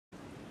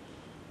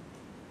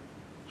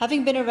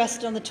Having been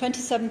arrested on the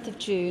 27th of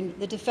June,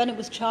 the defendant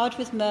was charged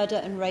with murder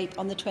and rape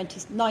on the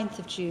 29th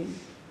of June.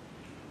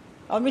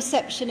 On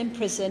reception in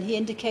prison, he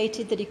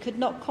indicated that he could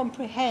not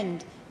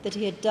comprehend that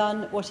he had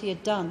done what he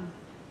had done.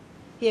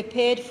 He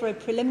appeared for a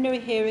preliminary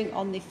hearing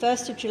on the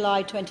 1st of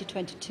July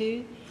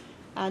 2022,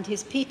 and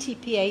his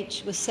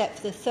PTPH was set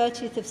for the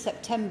 30th of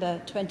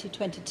September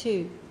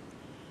 2022.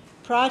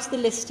 Prior to the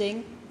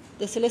listing,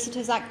 the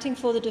solicitors acting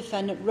for the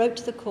defendant wrote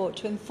to the court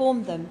to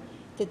inform them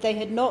that they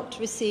had not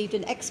received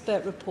an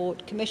expert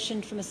report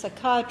commissioned from a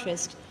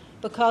psychiatrist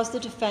because the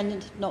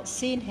defendant had not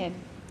seen him.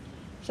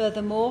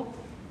 Furthermore,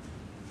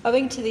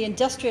 owing to the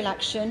industrial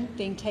action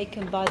being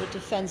taken by the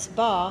defence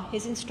bar,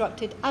 his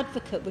instructed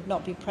advocate would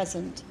not be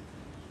present.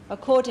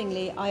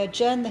 Accordingly, I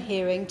adjourned the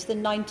hearing to the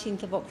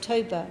 19th of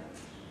October,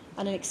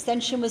 and an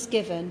extension was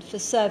given for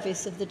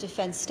service of the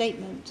defence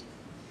statement.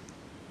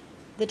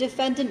 The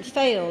defendant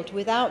failed,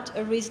 without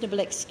a reasonable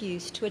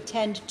excuse, to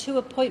attend 2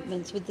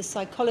 appointments with the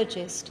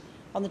psychologist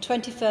on the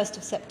 21st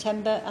of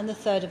September and the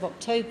 3rd of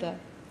October.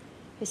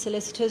 His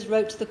solicitors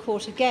wrote to the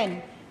court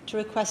again to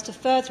request a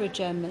further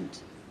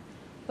adjournment.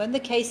 When the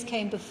case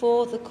came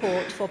before the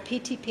court for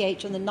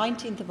PTPH on the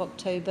 19th of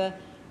October,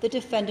 the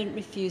defendant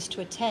refused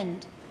to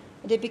attend,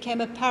 and it became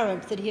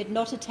apparent that he had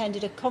not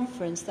attended a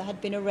conference that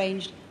had been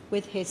arranged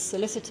with his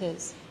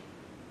solicitors.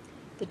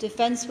 The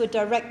defence were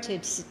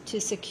directed to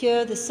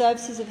secure the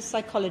services of a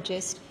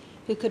psychologist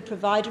who could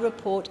provide a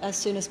report as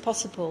soon as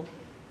possible,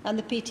 and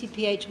the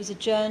PTPH was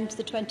adjourned to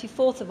the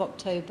 24th of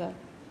October.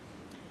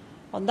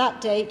 On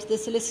that date, the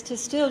solicitors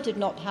still did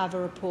not have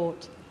a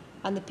report,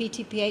 and the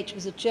PTPH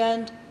was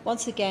adjourned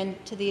once again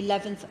to the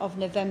 11th of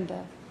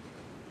November.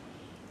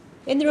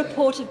 In the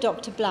report of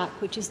Dr. Black,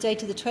 which is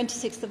dated the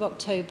 26th of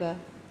October,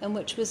 and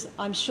which was,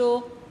 I'm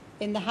sure,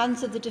 in the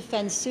hands of the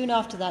defence soon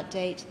after that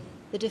date,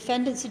 the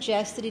defendant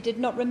suggests that he did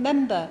not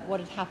remember what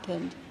had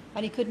happened,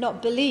 and he could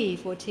not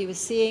believe what he was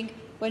seeing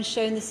when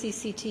shown the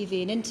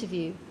CCTV in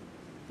interview.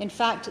 In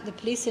fact, at the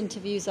police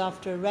interviews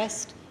after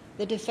arrest,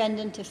 the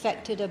defendant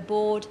affected a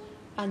bored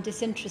and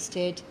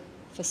disinterested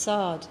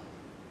facade.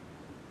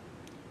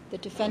 The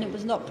defendant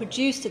was not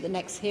produced at the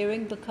next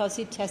hearing because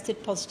he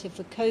tested positive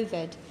for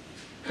COVID.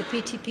 The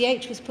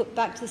PTPH was put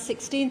back to the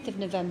 16th of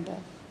November.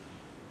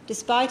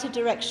 Despite a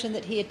direction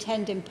that he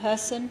attend in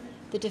person,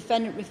 the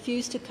defendant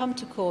refused to come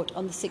to court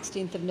on the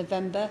 16th of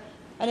November,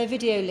 and a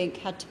video link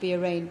had to be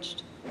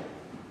arranged.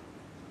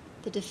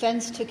 The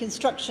defence took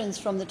instructions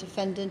from the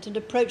defendant and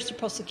approached the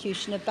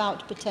prosecution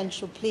about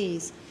potential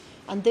pleas,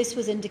 and this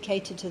was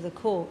indicated to the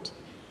court.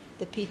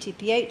 The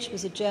PTPH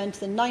was adjourned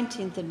to the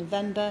 19th of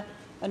November,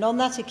 and on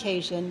that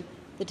occasion,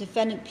 the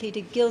defendant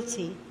pleaded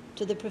guilty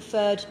to the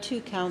preferred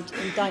 2-count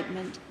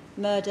indictment,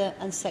 murder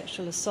and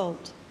sexual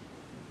assault.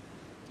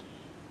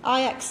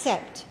 I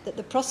accept that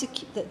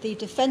the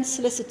defence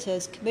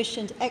solicitors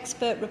commissioned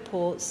expert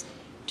reports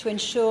to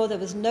ensure there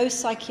was no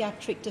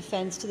psychiatric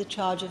defence to the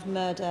charge of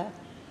murder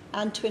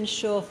and to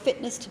ensure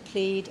fitness to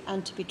plead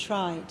and to be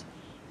tried.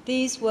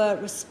 These were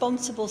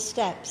responsible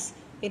steps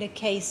in a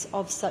case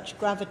of such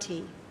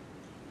gravity.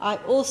 I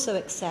also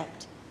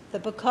accept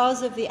that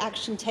because of the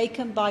action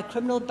taken by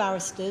criminal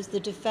barristers,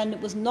 the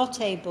defendant was not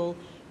able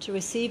to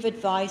receive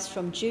advice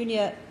from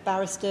junior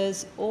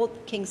barristers or the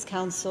King's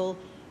Counsel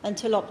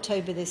until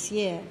October this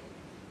year.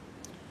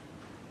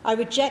 I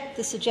reject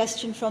the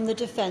suggestion from the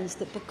defence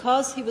that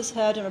because he was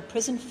heard on a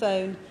prison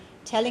phone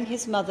telling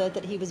his mother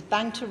that he was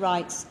banged to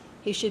rights,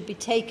 he should be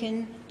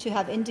taken to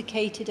have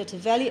indicated at a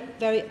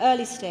very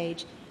early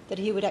stage that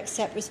he would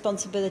accept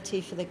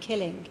responsibility for the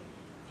killing.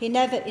 He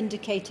never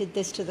indicated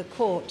this to the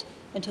court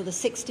until the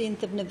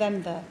 16th of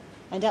November,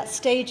 and at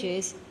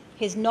stages,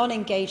 his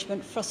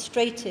non-engagement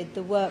frustrated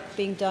the work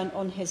being done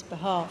on his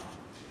behalf.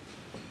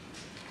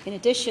 In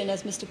addition,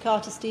 as Mr.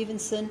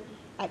 Carter-Stevenson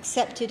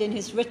accepted in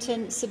his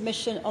written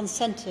submission on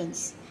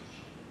sentence,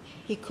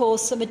 he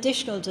caused some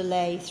additional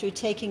delay through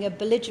taking a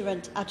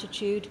belligerent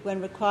attitude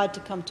when required to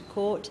come to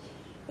court,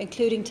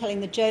 including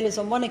telling the jailers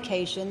on one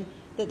occasion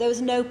that there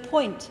was no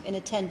point in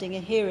attending a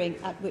hearing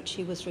at which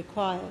he was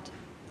required.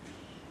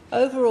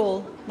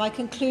 Overall, my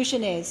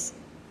conclusion is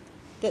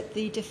that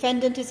the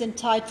defendant is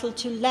entitled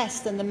to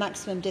less than the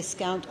maximum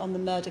discount on the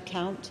murder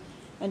count,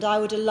 and I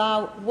would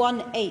allow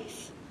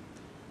 1/8.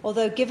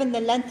 Although given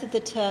the length of the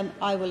term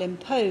I will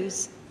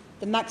impose,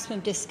 the maximum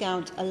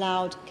discount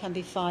allowed can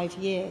be 5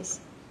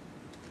 years.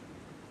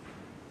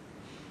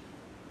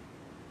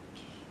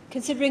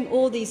 Considering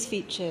all these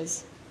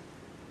features,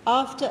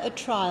 after a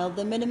trial,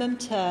 the minimum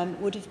term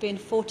would have been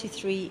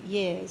 43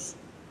 years.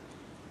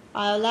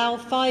 I allow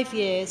 5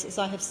 years, as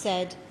I have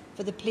said,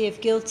 for the plea of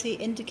guilty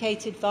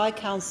indicated via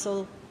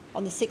counsel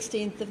on the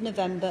 16th of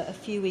November, a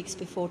few weeks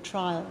before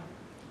trial.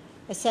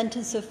 A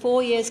sentence of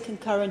 4 years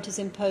concurrent is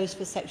imposed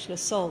for sexual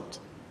assault.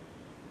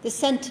 The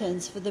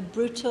sentence for the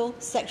brutal,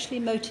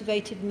 sexually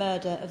motivated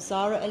murder of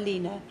Zara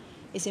Aleena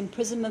is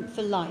imprisonment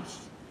for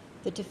life.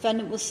 The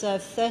defendant will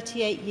serve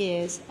 38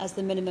 years as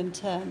the minimum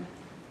term.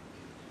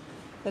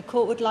 The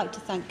court would like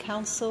to thank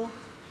counsel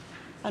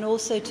and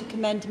also to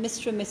commend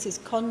Mr. and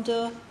Mrs.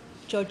 Condor,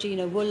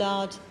 Georgina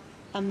Woolard,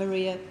 and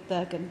Maria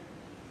Bergen.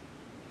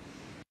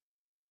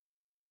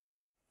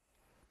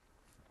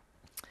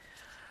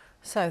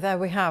 So there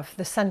we have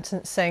the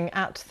sentencing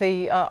at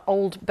the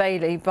Old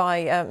Bailey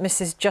by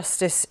Mrs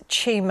Justice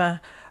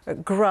Chima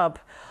Grubb,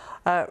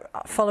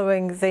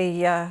 following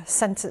the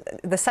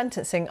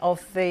sentencing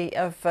of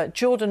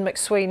Jordan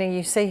McSweeney.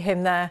 You see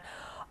him there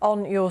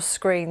on your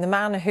screen, the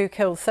man who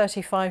killed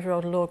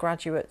 35-year-old law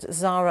graduate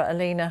Zara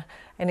Aleena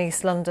in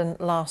East London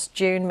last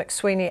June.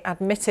 McSweeney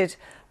admitted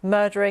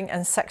murdering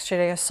and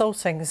sexually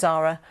assaulting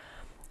Zara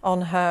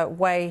on her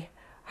way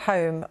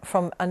home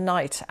from a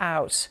night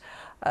out.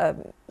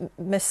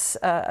 Miss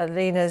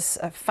Aleena's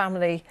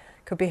family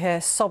could be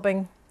here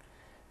sobbing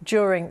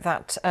during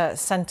that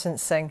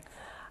sentencing,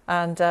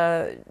 and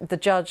the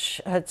judge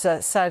had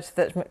said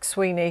that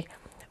McSweeney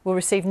will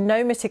receive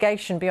no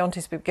mitigation beyond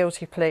his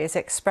guilty plea. He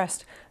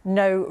expressed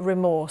no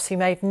remorse. He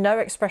made no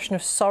expression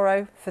of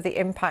sorrow for the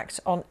impact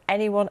on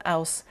anyone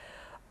else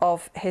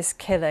of his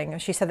killing.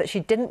 She said that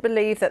she didn't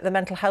believe that the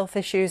mental health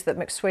issues that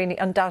McSweeney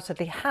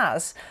undoubtedly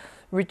has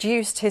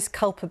reduced his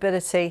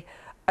culpability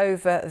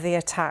over the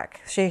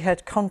attack. She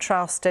had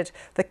contrasted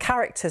the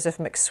characters of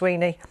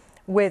McSweeney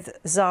with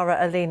Zara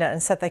Aleena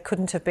and said they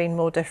couldn't have been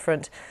more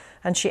different.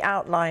 And she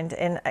outlined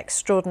in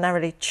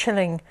extraordinarily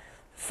chilling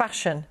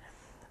fashion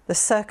the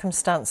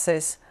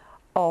circumstances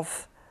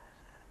of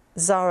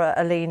Zara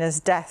Aleena's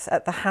death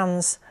at the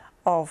hands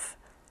of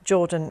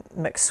Jordan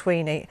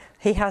McSweeney.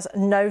 He has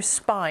no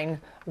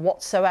spine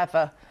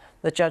whatsoever,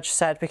 the judge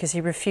said, because he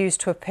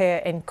refused to appear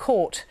in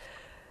court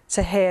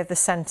to hear the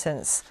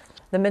sentence.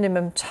 The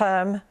minimum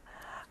term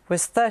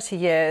was 30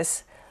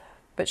 years,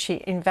 but she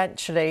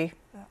eventually,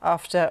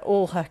 after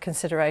all her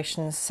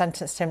considerations,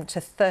 sentenced him to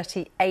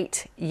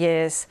 38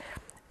 years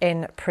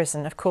in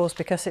prison. Of course,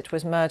 because it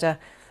was murder,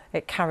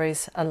 it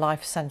carries a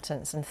life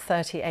sentence, and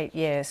 38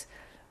 years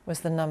was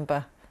the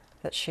number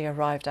that she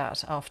arrived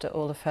at after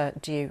all of her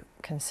due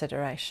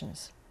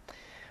considerations.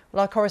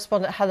 Well, our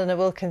correspondent Helena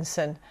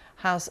Wilkinson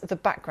has the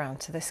background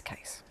to this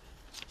case.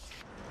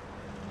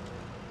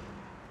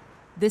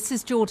 This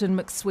is Jordan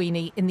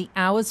McSweeney in the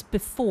hours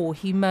before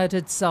he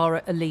murdered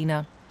Zara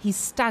Aleena. He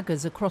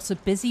staggers across a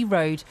busy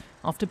road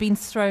after being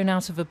thrown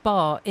out of a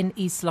bar in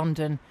East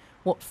London.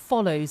 What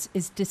follows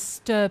is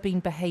disturbing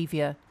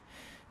behaviour.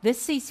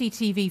 This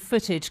CCTV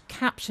footage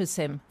captures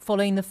him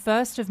following the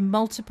first of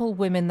multiple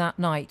women that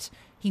night.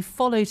 He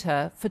followed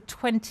her for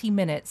 20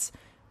 minutes.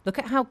 Look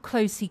at how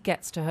close he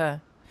gets to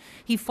her.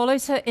 He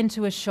follows her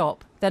into a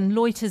shop, then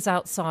loiters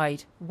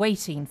outside,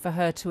 waiting for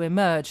her to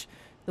emerge.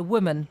 The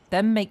woman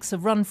then makes a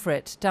run for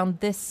it down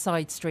this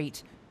side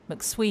street.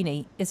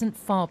 McSweeney isn't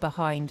far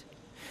behind.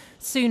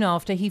 Soon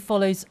after, he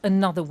follows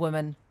another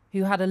woman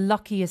who had a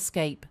lucky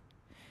escape.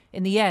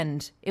 In the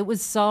end, it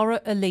was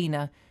Zara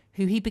Aleena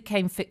who he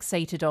became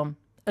fixated on,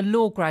 a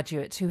law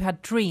graduate who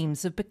had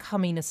dreams of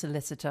becoming a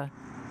solicitor.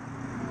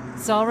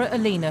 Zara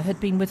Aleena had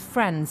been with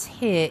friends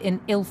here in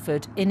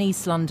Ilford in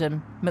East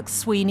London.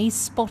 McSweeney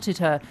spotted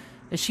her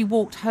as she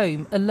walked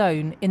home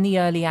alone in the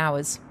early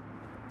hours.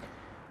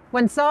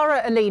 When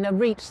Zara Aleena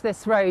reached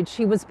this road,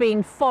 she was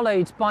being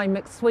followed by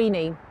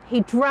McSweeney.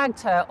 He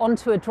dragged her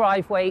onto a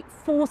driveway,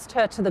 forced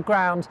her to the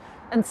ground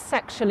and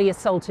sexually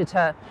assaulted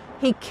her.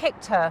 He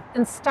kicked her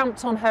and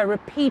stamped on her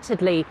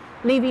repeatedly,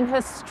 leaving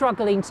her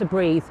struggling to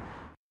breathe.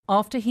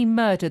 After he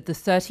murdered the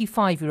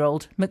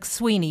 35-year-old,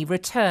 McSweeney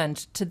returned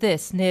to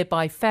this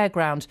nearby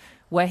fairground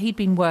where he'd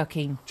been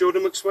working.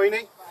 Jordan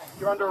McSweeney,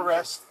 you're under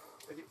arrest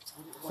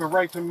for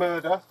rape and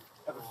murder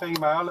of a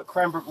female at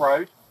Cranbrook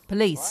Road.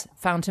 Police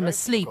found him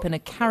asleep in a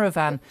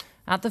caravan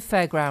at the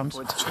fairground.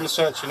 We're just going to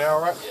search you now,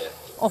 all right?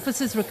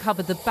 Officers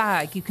recovered the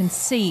bag you can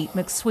see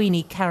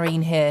McSweeney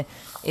carrying here.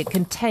 It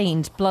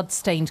contained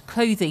blood-stained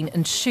clothing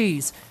and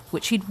shoes,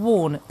 which he'd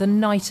worn the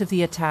night of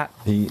the attack.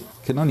 He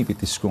can only be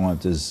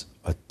described as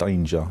a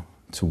danger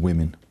to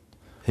women.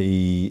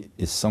 He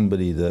is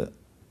somebody that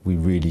we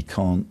really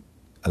can't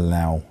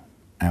allow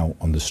out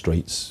on the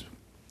streets.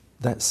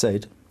 That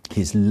said,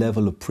 his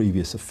level of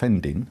previous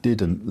offending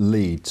didn't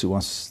lead to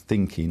us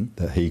thinking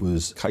that he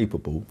was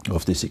capable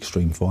of this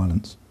extreme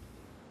violence.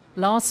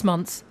 Last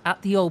month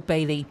at the Old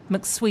Bailey,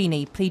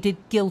 McSweeney pleaded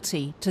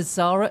guilty to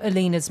Zara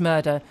Aleena's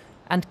murder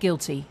and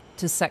guilty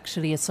to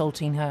sexually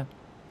assaulting her.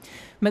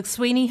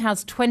 McSweeney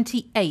has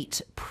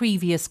 28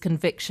 previous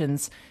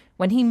convictions.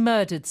 When he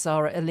murdered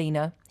Zara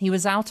Aleena, he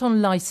was out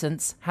on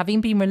licence, having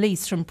been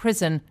released from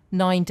prison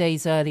 9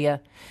 days earlier.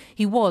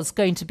 He was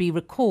going to be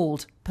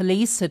recalled.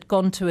 Police had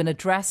gone to an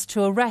address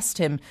to arrest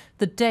him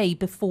the day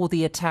before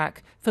the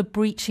attack for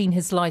breaching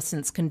his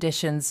licence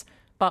conditions,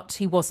 but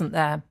he wasn't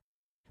there.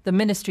 The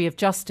Ministry of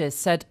Justice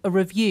said a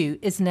review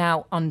is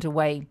now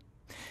underway.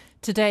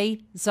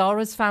 Today,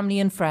 Zara's family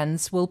and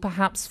friends will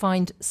perhaps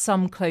find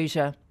some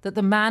closure that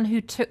the man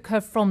who took her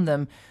from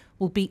them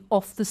will be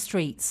off the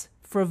streets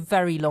for a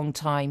very long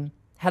time.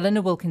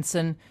 Helena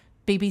Wilkinson,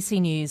 BBC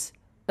News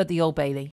at the Old Bailey.